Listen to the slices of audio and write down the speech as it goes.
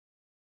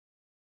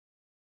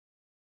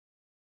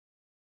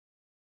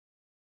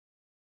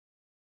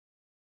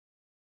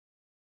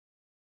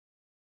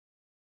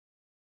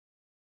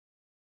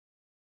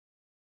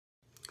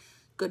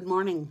Good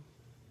morning.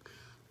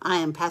 I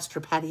am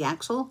Pastor Patti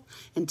Axel,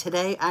 and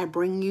today I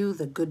bring you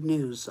the good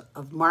news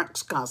of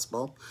Mark's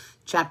Gospel,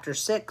 chapter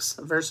 6,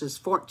 verses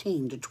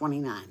 14 to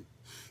 29.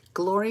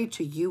 Glory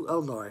to you, O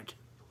Lord.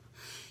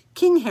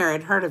 King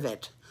Herod heard of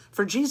it,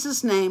 for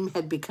Jesus' name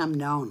had become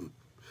known.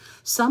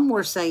 Some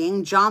were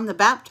saying John the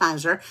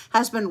Baptizer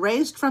has been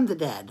raised from the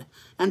dead,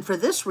 and for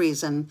this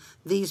reason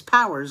these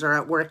powers are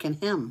at work in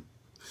him.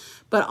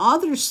 But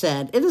others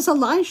said, it is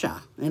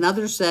Elijah, and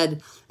others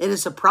said, it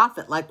is a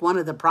prophet like one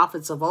of the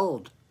prophets of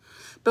old.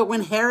 But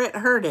when Herod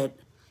heard it,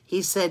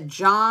 he said,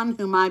 John,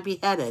 whom I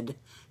beheaded,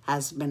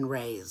 has been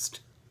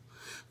raised.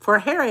 For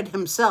Herod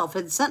himself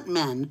had sent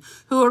men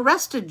who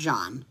arrested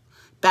John,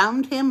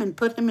 bound him and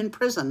put him in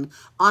prison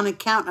on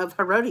account of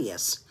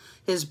Herodias,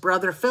 his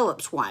brother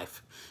Philip's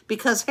wife,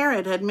 because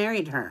Herod had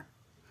married her.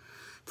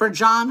 For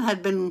John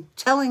had been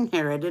telling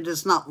Herod, it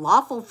is not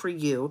lawful for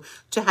you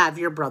to have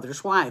your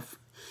brother's wife.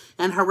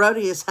 And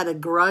Herodias had a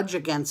grudge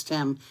against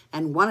him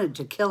and wanted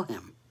to kill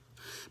him.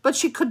 But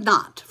she could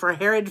not, for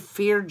Herod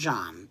feared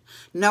John,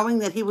 knowing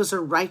that he was a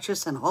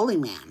righteous and holy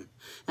man,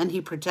 and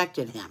he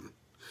protected him.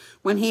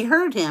 When he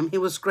heard him, he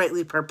was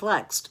greatly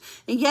perplexed,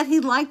 and yet he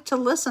liked to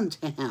listen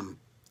to him.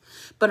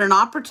 But an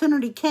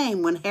opportunity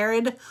came when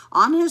Herod,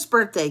 on his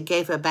birthday,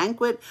 gave a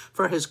banquet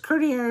for his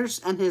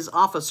courtiers and his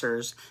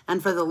officers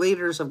and for the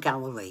leaders of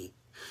Galilee.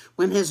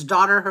 When his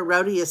daughter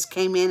Herodias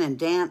came in and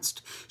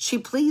danced, she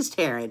pleased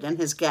Herod and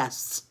his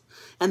guests.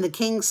 And the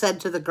king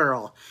said to the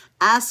girl,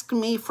 ask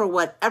me for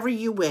whatever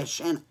you wish,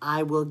 and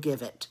I will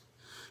give it.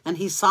 And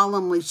he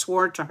solemnly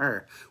swore to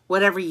her,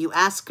 whatever you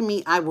ask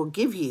me, I will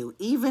give you,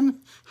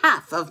 even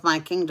half of my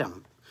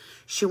kingdom.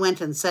 She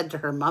went and said to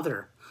her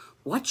mother,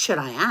 what should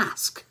I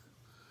ask?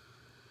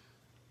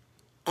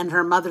 And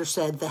her mother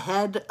said, the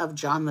head of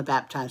John the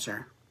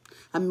Baptizer.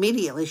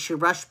 Immediately she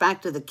rushed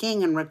back to the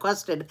king and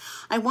requested,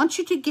 I want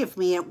you to give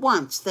me at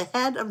once the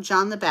head of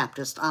John the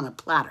Baptist on a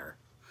platter.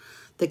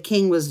 The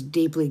king was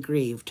deeply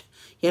grieved,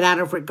 yet out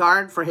of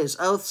regard for his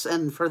oaths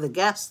and for the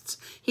guests,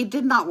 he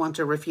did not want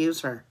to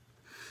refuse her.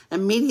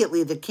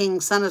 Immediately the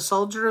king sent a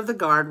soldier of the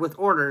guard with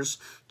orders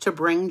to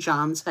bring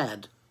John's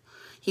head.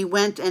 He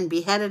went and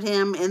beheaded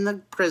him in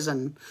the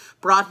prison,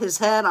 brought his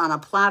head on a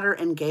platter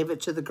and gave it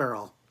to the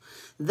girl.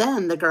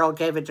 Then the girl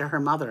gave it to her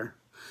mother.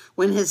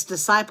 When his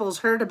disciples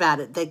heard about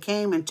it, they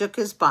came and took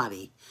his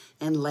body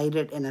and laid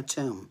it in a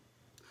tomb.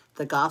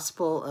 The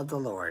Gospel of the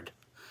Lord.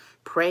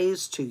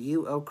 Praise to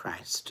you, O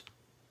Christ.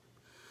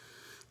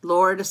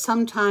 Lord,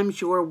 sometimes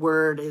your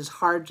word is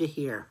hard to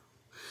hear.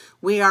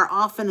 We are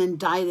often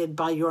indicted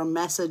by your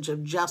message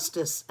of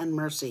justice and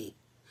mercy.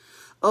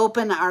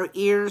 Open our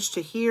ears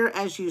to hear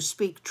as you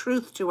speak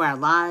truth to our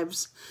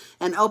lives,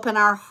 and open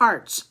our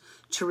hearts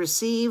to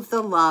receive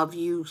the love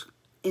you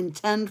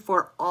intend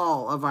for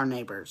all of our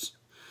neighbors.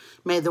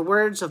 May the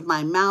words of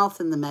my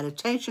mouth and the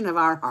meditation of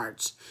our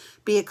hearts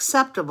be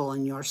acceptable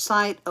in your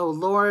sight, O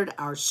Lord,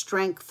 our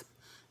strength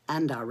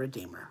and our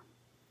Redeemer.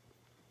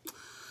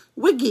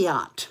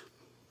 Wigiat.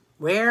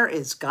 Where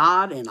is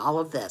God in all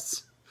of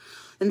this?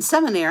 In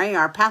seminary,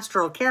 our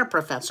pastoral care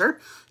professor,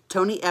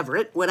 Tony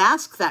Everett, would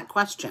ask that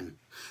question,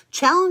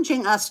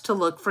 challenging us to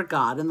look for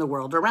God in the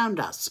world around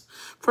us.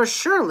 For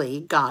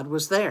surely God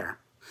was there,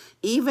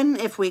 even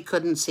if we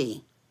couldn't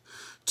see.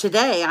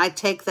 Today, I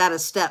take that a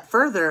step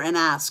further and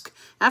ask,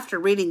 after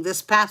reading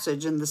this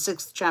passage in the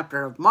 6th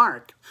chapter of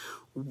Mark,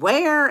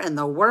 where in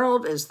the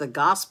world is the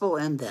gospel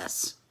in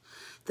this?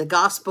 The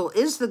gospel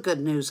is the good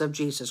news of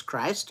Jesus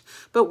Christ,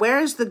 but where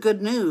is the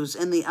good news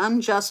in the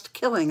unjust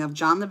killing of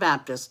John the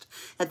Baptist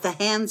at the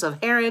hands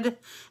of Herod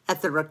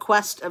at the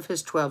request of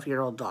his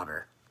 12-year-old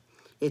daughter?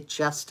 It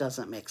just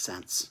doesn't make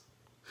sense.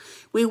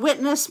 We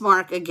witness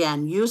Mark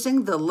again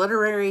using the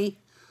literary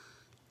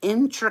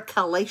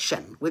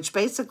intercalation, which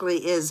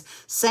basically is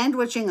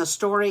sandwiching a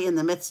story in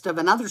the midst of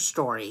another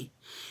story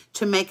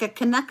to make a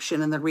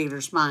connection in the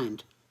reader's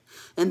mind.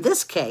 In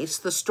this case,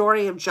 the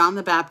story of John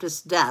the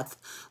Baptist's death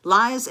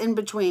lies in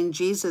between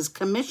Jesus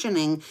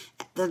commissioning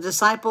the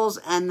disciples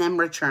and them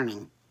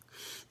returning.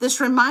 This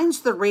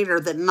reminds the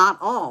reader that not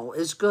all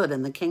is good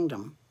in the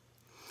kingdom.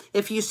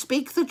 If you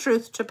speak the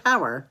truth to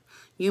power,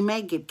 you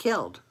may get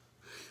killed.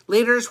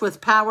 Leaders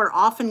with power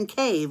often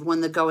cave when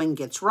the going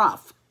gets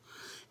rough.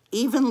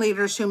 Even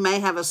leaders who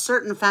may have a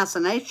certain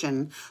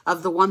fascination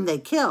of the one they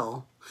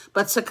kill,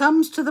 but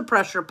succumbs to the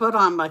pressure put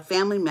on by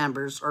family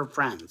members or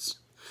friends.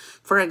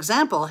 For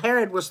example,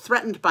 Herod was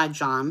threatened by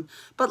John,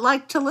 but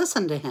liked to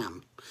listen to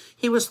him.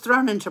 He was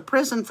thrown into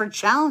prison for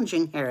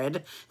challenging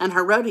Herod and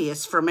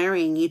Herodias for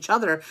marrying each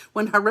other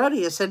when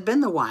Herodias had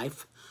been the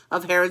wife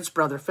of Herod's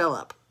brother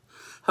Philip.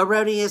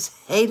 Herodias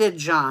hated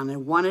John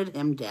and wanted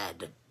him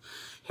dead.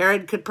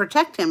 Herod could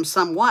protect him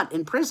somewhat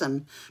in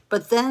prison,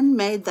 but then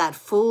made that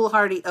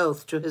foolhardy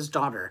oath to his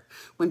daughter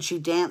when she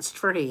danced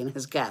for he and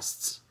his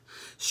guests.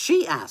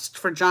 She asked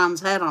for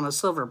John's head on a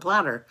silver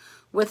platter,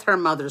 with her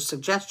mother's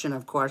suggestion,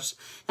 of course,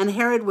 and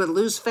Herod would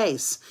lose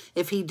face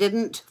if he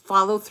didn't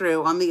follow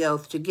through on the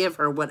oath to give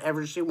her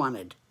whatever she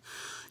wanted.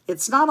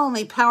 It's not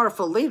only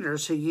powerful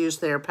leaders who use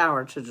their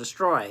power to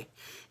destroy.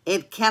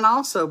 It can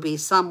also be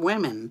some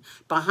women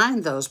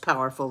behind those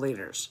powerful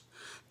leaders.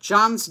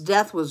 John's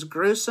death was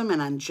gruesome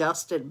and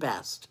unjust at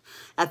best.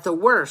 At the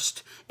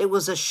worst, it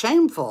was a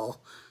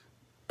shameful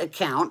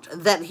account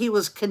that he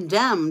was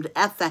condemned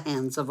at the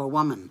hands of a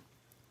woman.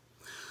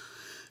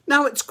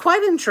 Now, it's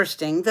quite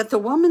interesting that the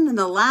woman in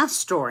the last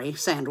story,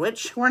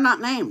 Sandwich, were not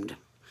named.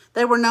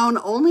 They were known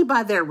only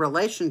by their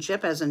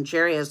relationship, as in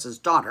Jairus'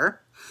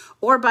 daughter,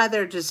 or by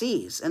their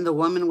disease, and the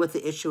woman with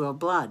the issue of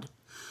blood.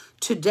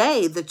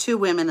 Today, the two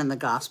women in the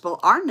gospel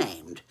are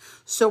named,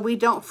 so we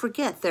don't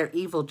forget their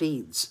evil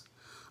deeds.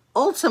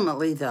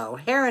 Ultimately, though,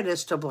 Herod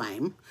is to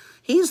blame.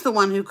 He's the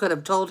one who could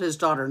have told his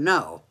daughter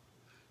no,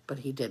 but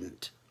he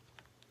didn't.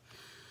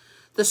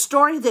 The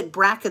story that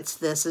brackets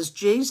this is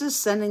Jesus'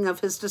 sending of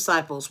his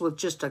disciples with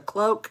just a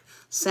cloak,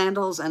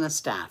 sandals, and a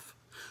staff.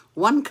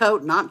 One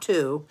coat, not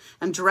two,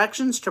 and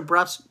directions to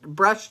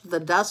brush the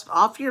dust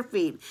off your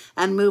feet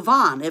and move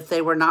on if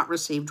they were not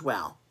received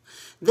well.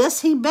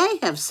 This he may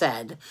have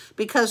said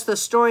because the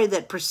story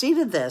that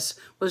preceded this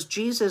was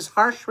Jesus'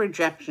 harsh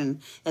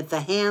rejection at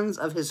the hands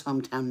of his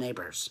hometown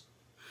neighbors.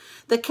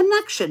 The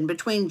connection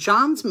between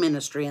John's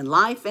ministry and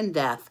life and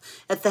death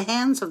at the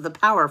hands of the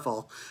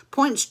powerful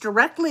points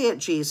directly at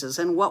Jesus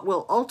and what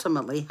will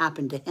ultimately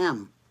happen to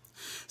him.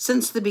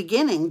 Since the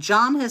beginning,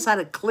 John has had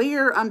a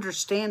clear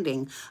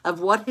understanding of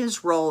what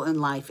his role in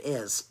life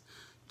is,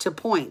 to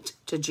point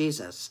to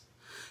Jesus.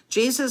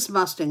 Jesus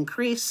must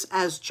increase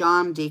as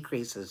John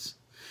decreases.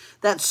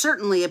 That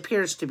certainly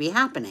appears to be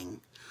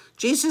happening.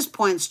 Jesus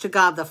points to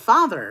God the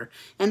Father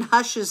and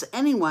hushes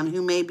anyone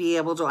who may be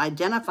able to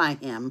identify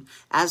him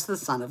as the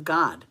Son of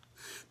God.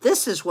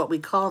 This is what we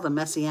call the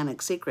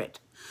Messianic secret.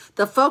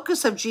 The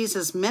focus of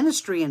Jesus'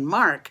 ministry in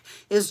Mark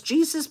is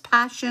Jesus'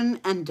 passion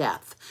and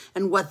death,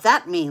 and what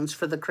that means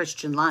for the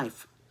Christian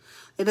life.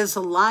 It is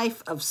a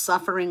life of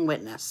suffering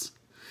witness.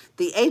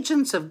 The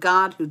agents of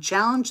God who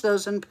challenge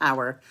those in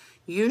power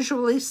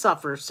usually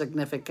suffer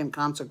significant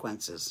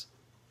consequences.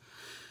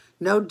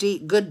 No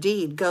good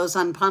deed goes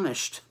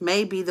unpunished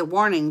may be the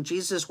warning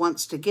Jesus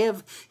wants to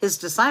give his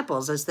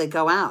disciples as they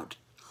go out.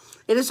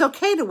 It is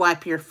okay to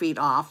wipe your feet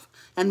off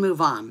and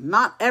move on.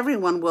 Not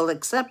everyone will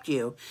accept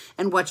you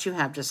and what you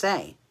have to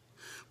say.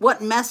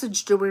 What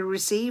message do we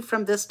receive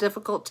from this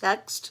difficult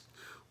text?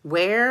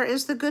 Where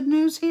is the good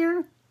news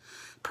here?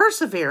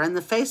 Persevere in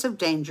the face of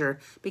danger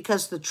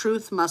because the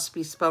truth must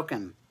be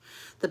spoken.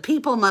 The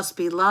people must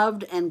be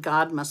loved and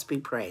God must be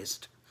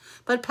praised.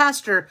 But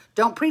Pastor,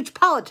 don't preach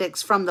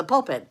politics from the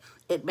pulpit.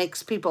 It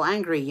makes people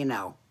angry, you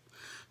know.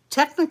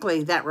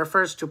 Technically, that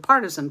refers to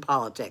partisan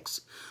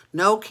politics.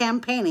 No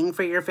campaigning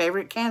for your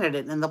favorite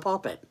candidate in the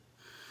pulpit.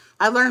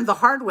 I learned the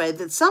hard way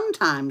that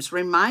sometimes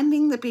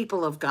reminding the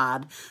people of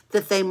God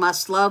that they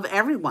must love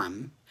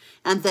everyone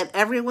and that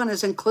everyone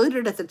is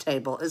included at the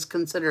table is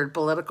considered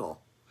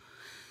political.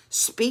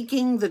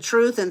 Speaking the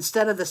truth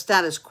instead of the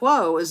status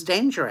quo is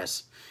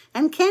dangerous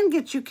and can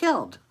get you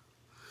killed.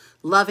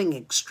 Loving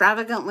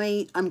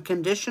extravagantly,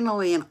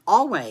 unconditionally, and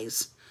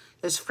always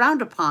is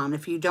frowned upon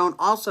if you don't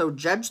also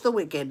judge the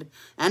wicked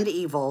and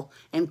evil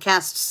and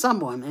cast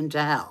someone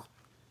into hell.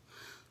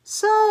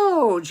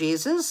 So,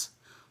 Jesus,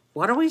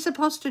 what are we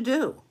supposed to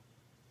do?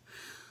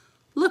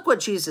 Look what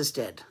Jesus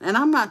did, and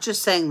I'm not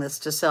just saying this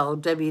to sell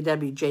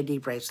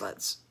WWJD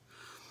bracelets.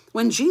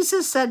 When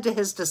Jesus said to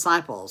his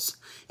disciples,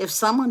 if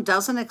someone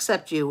doesn't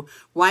accept you,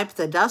 wipe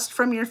the dust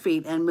from your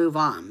feet and move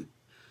on,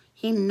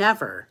 he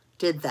never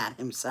did that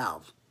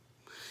himself.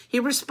 He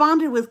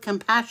responded with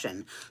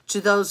compassion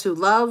to those who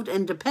loved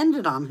and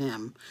depended on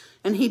him,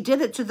 and he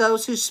did it to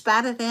those who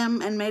spat at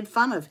him and made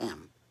fun of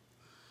him.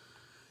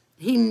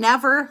 He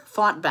never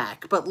fought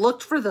back, but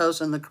looked for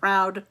those in the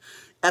crowd,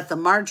 at the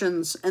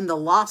margins, in the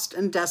lost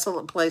and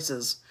desolate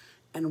places,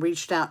 and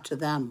reached out to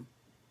them.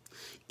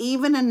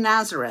 Even in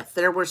Nazareth,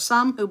 there were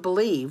some who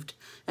believed,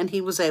 and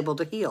he was able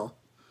to heal.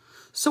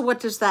 So what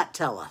does that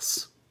tell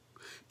us?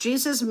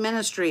 Jesus'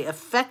 ministry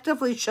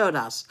effectively showed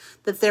us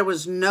that there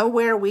was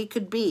nowhere we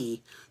could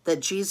be that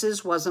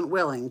Jesus wasn't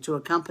willing to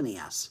accompany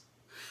us.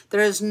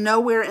 There is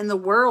nowhere in the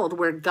world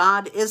where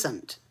God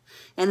isn't.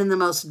 And in the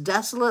most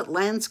desolate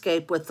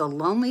landscape with the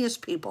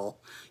loneliest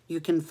people, you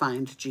can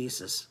find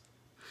Jesus.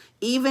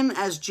 Even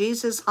as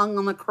Jesus hung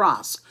on the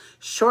cross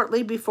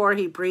shortly before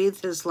he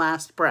breathed his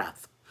last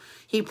breath,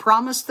 he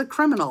promised the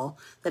criminal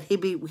that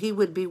he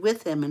would be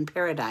with him in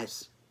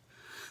paradise.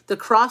 The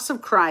cross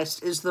of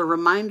Christ is the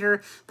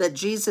reminder that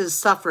Jesus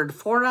suffered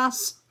for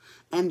us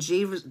and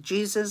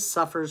Jesus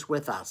suffers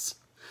with us.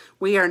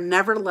 We are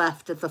never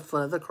left at the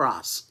foot of the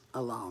cross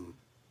alone.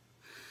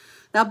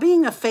 Now,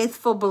 being a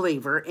faithful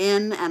believer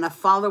in and a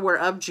follower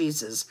of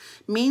Jesus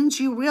means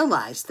you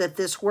realize that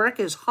this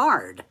work is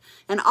hard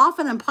and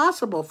often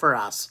impossible for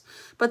us,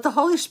 but the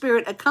Holy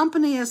Spirit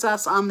accompanies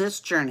us on this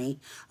journey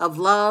of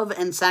love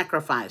and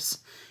sacrifice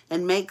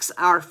and makes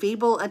our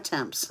feeble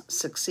attempts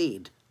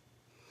succeed.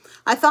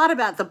 I thought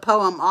about the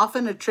poem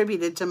often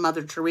attributed to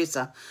Mother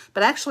Teresa,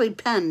 but actually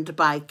penned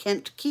by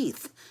Kent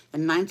Keith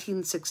in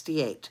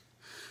 1968.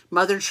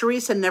 Mother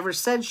Teresa never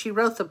said she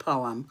wrote the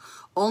poem,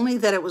 only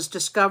that it was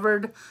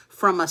discovered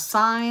from a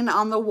sign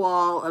on the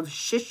wall of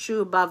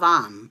Shishu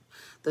Bhavan,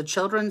 the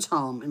children's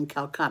home in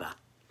Calcutta.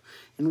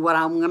 And what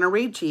I'm going to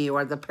read to you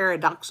are the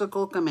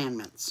paradoxical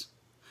commandments.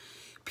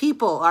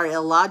 People are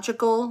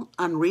illogical,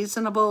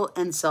 unreasonable,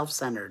 and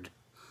self-centered.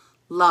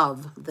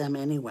 Love them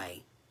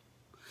anyway.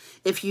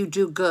 If you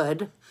do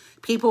good,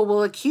 people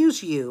will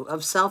accuse you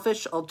of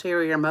selfish,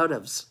 ulterior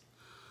motives.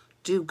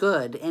 Do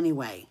good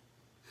anyway.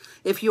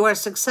 If you are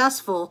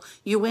successful,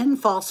 you win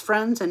false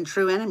friends and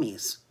true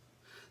enemies.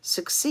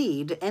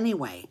 Succeed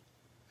anyway.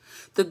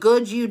 The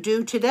good you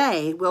do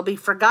today will be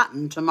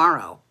forgotten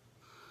tomorrow.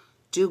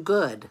 Do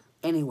good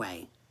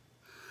anyway.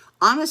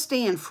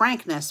 Honesty and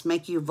frankness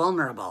make you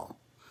vulnerable.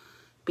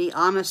 Be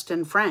honest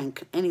and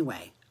frank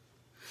anyway.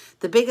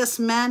 The biggest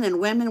men and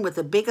women with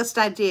the biggest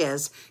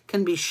ideas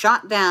can be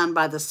shot down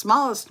by the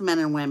smallest men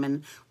and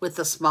women with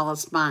the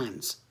smallest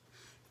minds.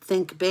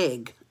 Think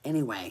big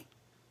anyway.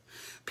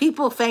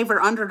 People favor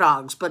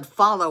underdogs but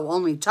follow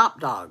only top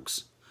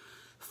dogs.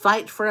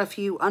 Fight for a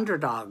few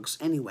underdogs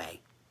anyway.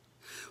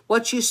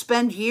 What you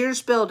spend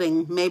years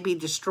building may be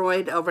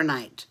destroyed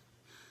overnight.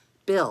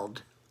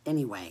 Build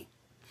anyway.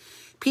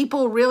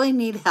 People really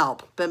need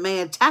help but may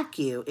attack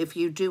you if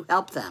you do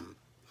help them.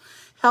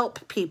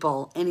 Help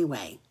people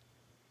anyway.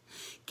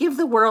 Give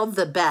the world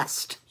the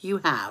best you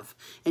have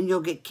and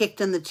you'll get kicked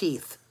in the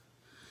teeth.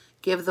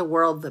 Give the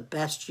world the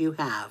best you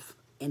have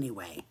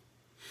anyway.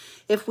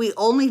 If we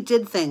only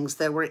did things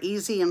that were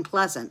easy and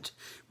pleasant,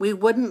 we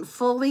wouldn't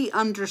fully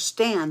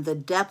understand the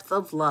depth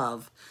of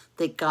love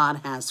that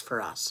God has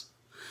for us.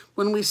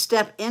 When we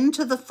step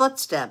into the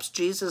footsteps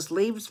Jesus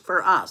leaves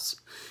for us,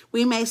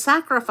 we may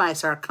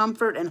sacrifice our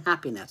comfort and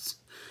happiness.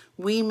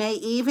 We may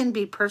even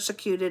be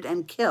persecuted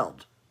and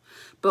killed,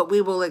 but we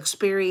will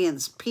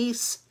experience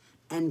peace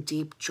and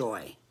deep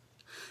joy.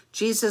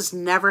 Jesus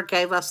never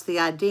gave us the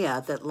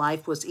idea that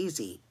life was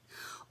easy,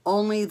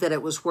 only that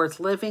it was worth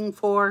living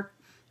for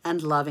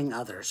and loving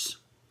others.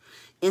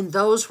 In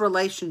those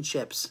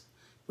relationships,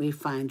 we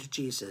find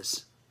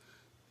Jesus.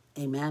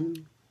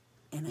 Amen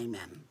and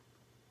amen.